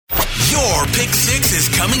Your Pick 6 is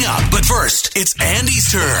coming up. But first, it's Andy's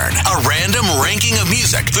turn. A random ranking of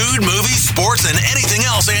music, food, movies, sports, and anything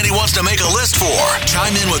else Andy wants to make a list for.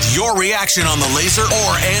 Chime in with your reaction on the Laser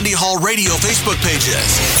or Andy Hall Radio Facebook pages.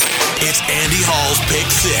 It's Andy Hall's Pick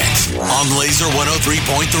 6 on Laser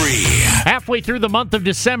 103.3. Halfway through the month of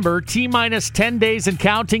December, T-minus 10 days and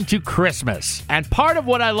counting to Christmas. And part of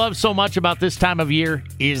what I love so much about this time of year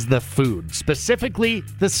is the food, specifically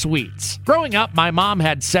the sweets. Growing up, my mom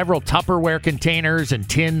had several Tupperware containers and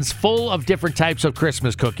tins full of different types of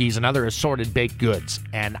Christmas cookies and other assorted baked goods,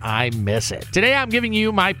 and I miss it. Today, I'm giving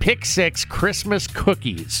you my Pick 6 Christmas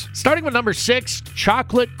cookies. Starting with number 6,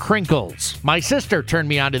 chocolate crinkles. My sister turned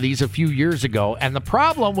me onto these a few years ago, and the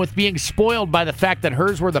problem with being spoiled by the fact that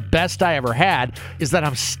hers were the best I ever had is that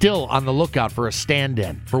I'm still on the lookout for a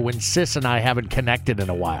stand-in for when Sis and I haven't connected in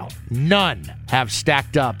a while. None have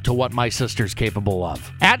stacked up to what my sister's capable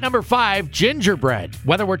of. At number 5, gingerbread.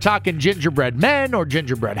 Whether we're talking gingerbread men or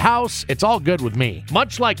gingerbread house, it's all good with me.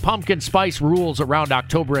 Much like pumpkin spice rules around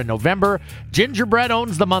October and November, gingerbread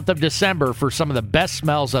owns the month of December for some of the best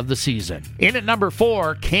smells of the season. In at number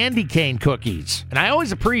 4, candy cane cookies. And I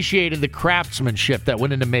always appreciated the craftsmanship that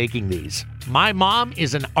went into making these. My mom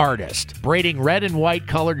is an artist, braiding red and white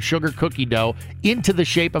colored sugar cookie dough into the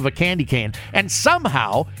shape of a candy cane, and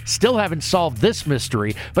somehow, still haven't solved this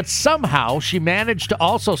mystery, but somehow she managed to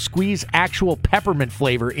also squeeze actual peppermint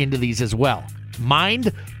flavor into these as well.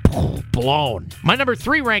 Mind blown. My number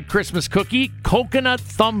 3 ranked Christmas cookie, coconut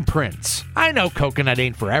thumbprints. I know coconut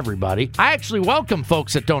ain't for everybody. I actually welcome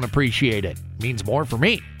folks that don't appreciate it. Means more for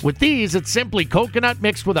me. With these, it's simply coconut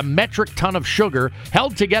mixed with a metric ton of sugar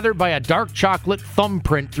held together by a dark chocolate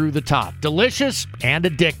thumbprint through the top. Delicious and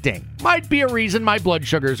addicting. Might be a reason my blood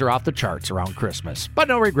sugars are off the charts around Christmas, but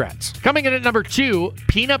no regrets. Coming in at number 2,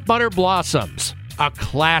 peanut butter blossoms. A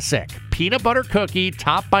classic. Peanut butter cookie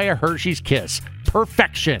topped by a Hershey's Kiss.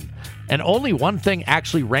 Perfection. And only one thing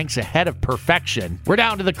actually ranks ahead of perfection. We're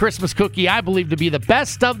down to the Christmas cookie I believe to be the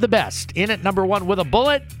best of the best. In at number 1 with a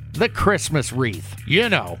bullet, the Christmas wreath. You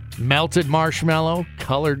know, melted marshmallow,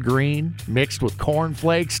 colored green, mixed with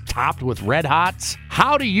cornflakes, topped with Red Hots.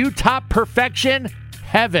 How do you top perfection?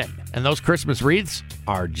 Heaven. And those Christmas wreaths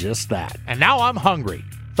are just that. And now I'm hungry.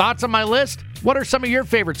 Thoughts on my list? What are some of your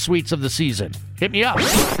favorite sweets of the season? Hit me up.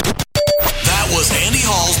 That was Andy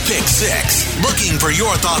Hall's Pick 6. Looking for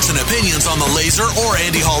your thoughts and opinions on the Laser or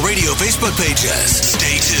Andy Hall Radio Facebook pages.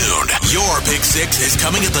 Stay tuned. Your Pick 6 is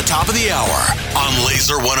coming at the top of the hour on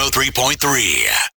Laser 103.3.